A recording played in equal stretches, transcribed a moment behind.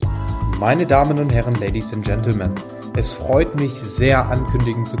Meine Damen und Herren, Ladies and Gentlemen, es freut mich sehr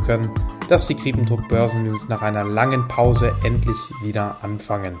ankündigen zu können, dass die Griepentrog Börsen News nach einer langen Pause endlich wieder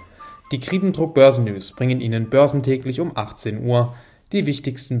anfangen. Die Griepentrog Börsen News bringen Ihnen börsentäglich um 18 Uhr die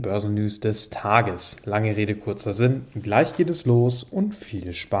wichtigsten Börsennews des Tages. Lange Rede, kurzer Sinn, gleich geht es los und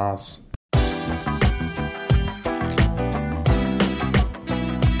viel Spaß.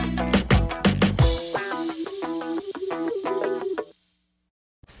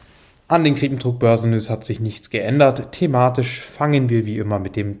 An den Griepentrog Börsen News hat sich nichts geändert. Thematisch fangen wir wie immer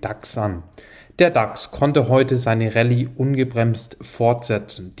mit dem DAX an. Der DAX konnte heute seine Rallye ungebremst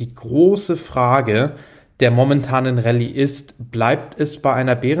fortsetzen. Die große Frage der momentanen Rallye ist, bleibt es bei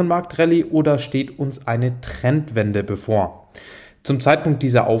einer Bärenmarktrallye oder steht uns eine Trendwende bevor? Zum Zeitpunkt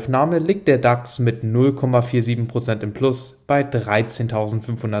dieser Aufnahme liegt der DAX mit 0,47% im Plus bei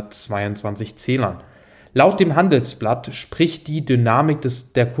 13.522 Zählern. Laut dem Handelsblatt spricht die Dynamik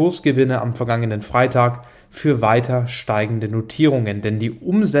der Kursgewinne am vergangenen Freitag für weiter steigende Notierungen, denn die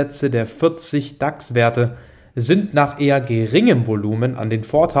Umsätze der 40 DAX-Werte sind nach eher geringem Volumen an den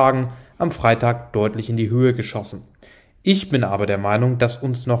Vortagen am Freitag deutlich in die Höhe geschossen. Ich bin aber der Meinung, dass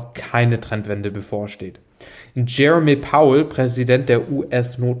uns noch keine Trendwende bevorsteht. Jeremy Powell, Präsident der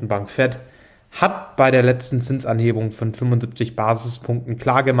US-Notenbank Fed, hat bei der letzten Zinsanhebung von 75 Basispunkten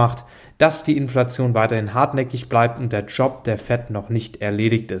klargemacht, dass die Inflation weiterhin hartnäckig bleibt und der Job der Fed noch nicht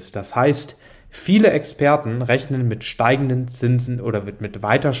erledigt ist. Das heißt, viele Experten rechnen mit steigenden Zinsen oder mit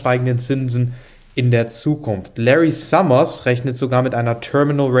weiter steigenden Zinsen in der Zukunft. Larry Summers rechnet sogar mit einer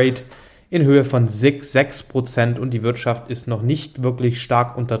Terminal Rate in Höhe von 6% und die Wirtschaft ist noch nicht wirklich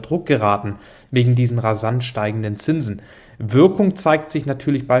stark unter Druck geraten wegen diesen rasant steigenden Zinsen. Wirkung zeigt sich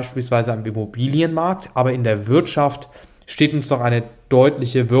natürlich beispielsweise am Immobilienmarkt, aber in der Wirtschaft steht uns eine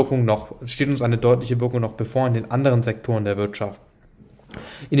deutliche Wirkung noch bevor in den anderen Sektoren der Wirtschaft.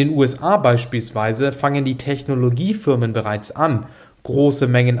 In den USA beispielsweise fangen die Technologiefirmen bereits an, große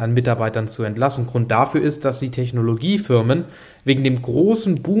Mengen an Mitarbeitern zu entlassen. Grund dafür ist, dass die Technologiefirmen wegen dem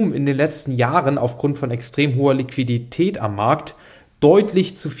großen Boom in den letzten Jahren aufgrund von extrem hoher Liquidität am Markt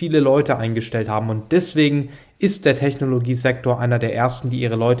deutlich zu viele Leute eingestellt haben und deswegen ist der Technologiesektor einer der ersten, die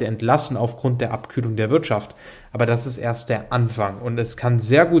ihre Leute entlassen aufgrund der Abkühlung der Wirtschaft. Aber das ist erst der Anfang und es kann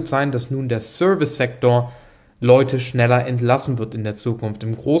sehr gut sein, dass nun der Service-Sektor Leute schneller entlassen wird in der Zukunft.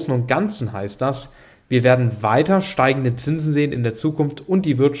 Im Großen und Ganzen heißt das, wir werden weiter steigende Zinsen sehen in der Zukunft und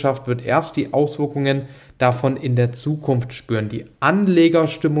die Wirtschaft wird erst die Auswirkungen davon in der Zukunft spüren. Die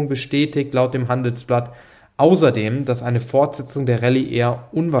Anlegerstimmung bestätigt laut dem Handelsblatt außerdem, dass eine Fortsetzung der Rallye eher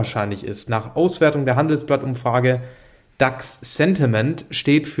unwahrscheinlich ist. Nach Auswertung der Handelsblatt-Umfrage DAX Sentiment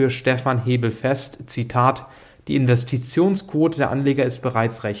steht für Stefan Hebel fest, Zitat, die Investitionsquote der Anleger ist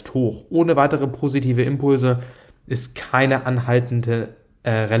bereits recht hoch. Ohne weitere positive Impulse ist keine anhaltende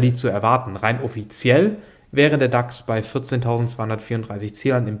Rallye zu erwarten. Rein offiziell wäre der DAX bei 14.234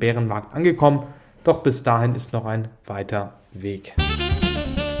 Zählern im Bärenmarkt angekommen, doch bis dahin ist noch ein weiter Weg.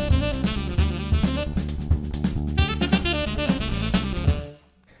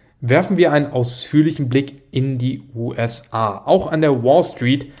 Werfen wir einen ausführlichen Blick in die USA. Auch an der Wall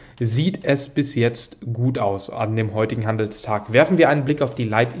Street sieht es bis jetzt gut aus an dem heutigen Handelstag. Werfen wir einen Blick auf die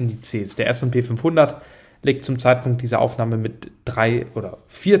Leitindizes. Der S&P 500 liegt zum Zeitpunkt dieser Aufnahme mit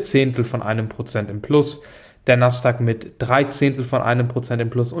 0,04% im Plus. Der Nasdaq mit 0,03%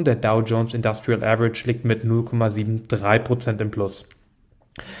 im Plus und der Dow Jones Industrial Average liegt mit 0,73% im Plus.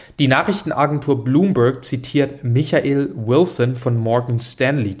 Die Nachrichtenagentur Bloomberg zitiert Michael Wilson von Morgan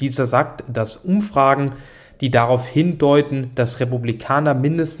Stanley. Dieser sagt, dass Umfragen, die darauf hindeuten, dass Republikaner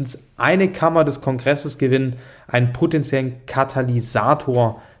mindestens eine Kammer des Kongresses gewinnen, einen potenziellen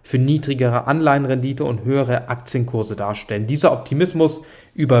Katalysator für niedrigere Anleihenrendite und höhere Aktienkurse darstellen. Dieser Optimismus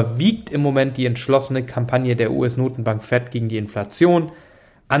überwiegt im Moment die entschlossene Kampagne der US-Notenbank Fed gegen die Inflation,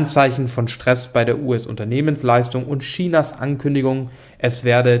 Anzeichen von Stress bei der US-Unternehmensleistung und Chinas Ankündigung, es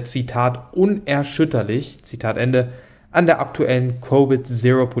werde, Zitat, unerschütterlich, Zitat Ende, an der aktuellen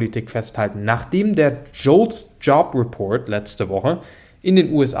Covid-Zero-Politik festhalten. Nachdem der JOLTS Job Report letzte Woche in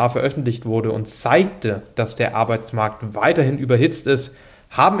den USA veröffentlicht wurde und zeigte, dass der Arbeitsmarkt weiterhin überhitzt ist,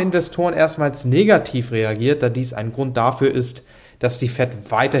 haben Investoren erstmals negativ reagiert, da dies ein Grund dafür ist, dass die Fed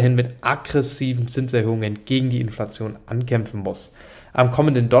weiterhin mit aggressiven Zinserhöhungen gegen die Inflation ankämpfen muss. Am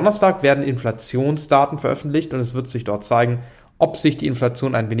kommenden Donnerstag werden Inflationsdaten veröffentlicht und es wird sich dort zeigen, ob sich die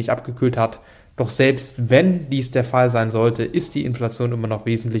Inflation ein wenig abgekühlt hat. Doch selbst wenn dies der Fall sein sollte, ist die Inflation immer noch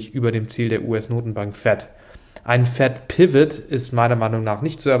wesentlich über dem Ziel der US-Notenbank Fed. Ein Fed-Pivot ist meiner Meinung nach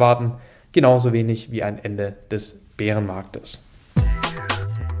nicht zu erwarten, genauso wenig wie ein Ende des Bärenmarktes.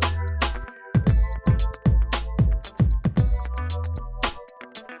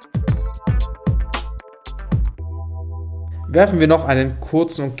 Werfen wir noch einen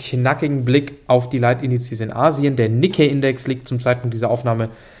kurzen und knackigen Blick auf die Leitindizes in Asien. Der Nikkei-Index liegt zum Zeitpunkt dieser Aufnahme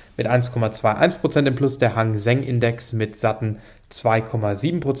mit 1,21% im Plus, der Hang Seng-Index mit satten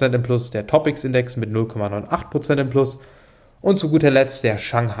 2,7% im Plus, der Topix-Index mit 0,98% im Plus und zu guter Letzt der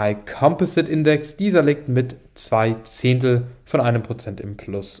Shanghai Composite Index. Dieser liegt mit 0,2% im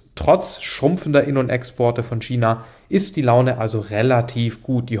Plus. Trotz schrumpfender In- und Exporte von China ist die Laune also relativ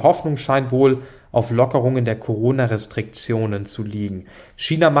gut. Die Hoffnung scheint wohl auf Lockerungen der Corona-Restriktionen zu liegen.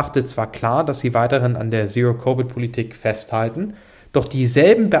 China machte zwar klar, dass sie weiterhin an der Zero-Covid-Politik festhalten, doch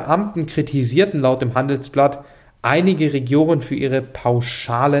dieselben Beamten kritisierten laut dem Handelsblatt einige Regionen für ihre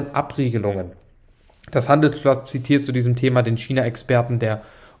pauschalen Abriegelungen. Das Handelsblatt zitiert zu diesem Thema den China-Experten der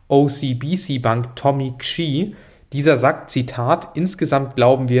OCBC-Bank Tommy Xi. Dieser sagt, Zitat, insgesamt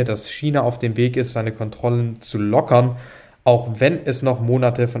glauben wir, dass China auf dem Weg ist, seine Kontrollen zu lockern, auch wenn es noch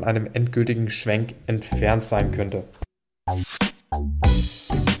Monate von einem endgültigen Schwenk entfernt sein könnte.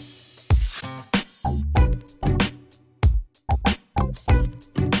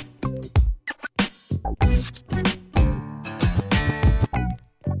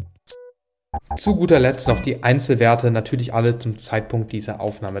 Zu guter Letzt noch die Einzelwerte, natürlich alle zum Zeitpunkt dieser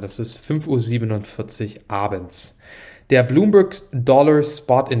Aufnahme. Das ist 5:47 Uhr abends. Der Bloomberg Dollar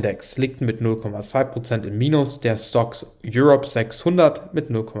Spot Index liegt mit 0,2% im Minus, der Stocks Europe 600 mit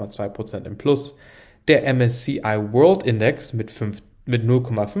 0,2% im Plus, der MSCI World Index mit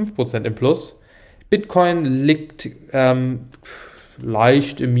 0,5% im Plus, Bitcoin liegt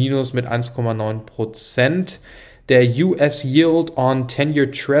leicht im Minus mit 1,9%, der US Yield on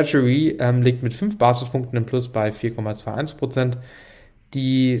 10-Year Treasury liegt mit 5 Basispunkten im Plus bei 4,21%.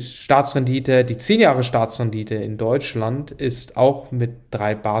 Die Staatsrendite, die 10 Jahre Staatsrendite in Deutschland ist auch mit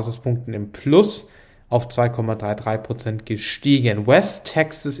 3 Basispunkten im Plus auf 2,33% gestiegen. West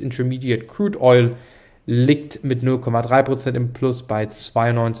Texas Intermediate Crude Oil liegt mit 0,3% im Plus bei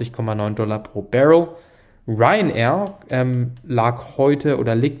 $92,9 pro Barrel. Ryanair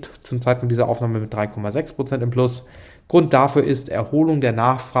liegt zum Zeitpunkt dieser Aufnahme mit 3,6% im Plus. Grund dafür ist Erholung der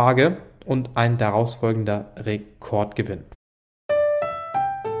Nachfrage und ein daraus folgender Rekordgewinn.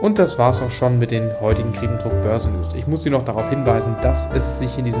 Und das war's auch schon mit den heutigen Griepentrog Börsen News. Ich muss Sie noch darauf hinweisen, dass es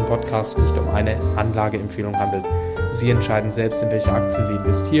sich in diesem Podcast nicht um eine Anlageempfehlung handelt. Sie entscheiden selbst, in welche Aktien Sie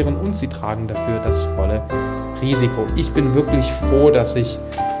investieren und Sie tragen dafür das volle Risiko. Ich bin wirklich froh, dass ich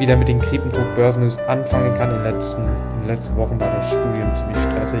wieder mit den Griepentrog Börsen News anfangen kann. In den letzten Wochen war das Studium ziemlich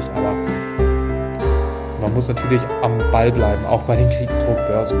stressig, aber man muss natürlich am Ball bleiben, auch bei den Griepentrog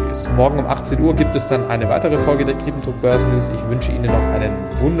Börsen News. Morgen um 18 Uhr gibt es dann eine weitere Folge der Griepentrog Börsen News. Ich wünsche Ihnen noch einen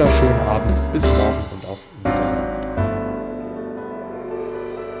wunderschönen Abend. Bis morgen.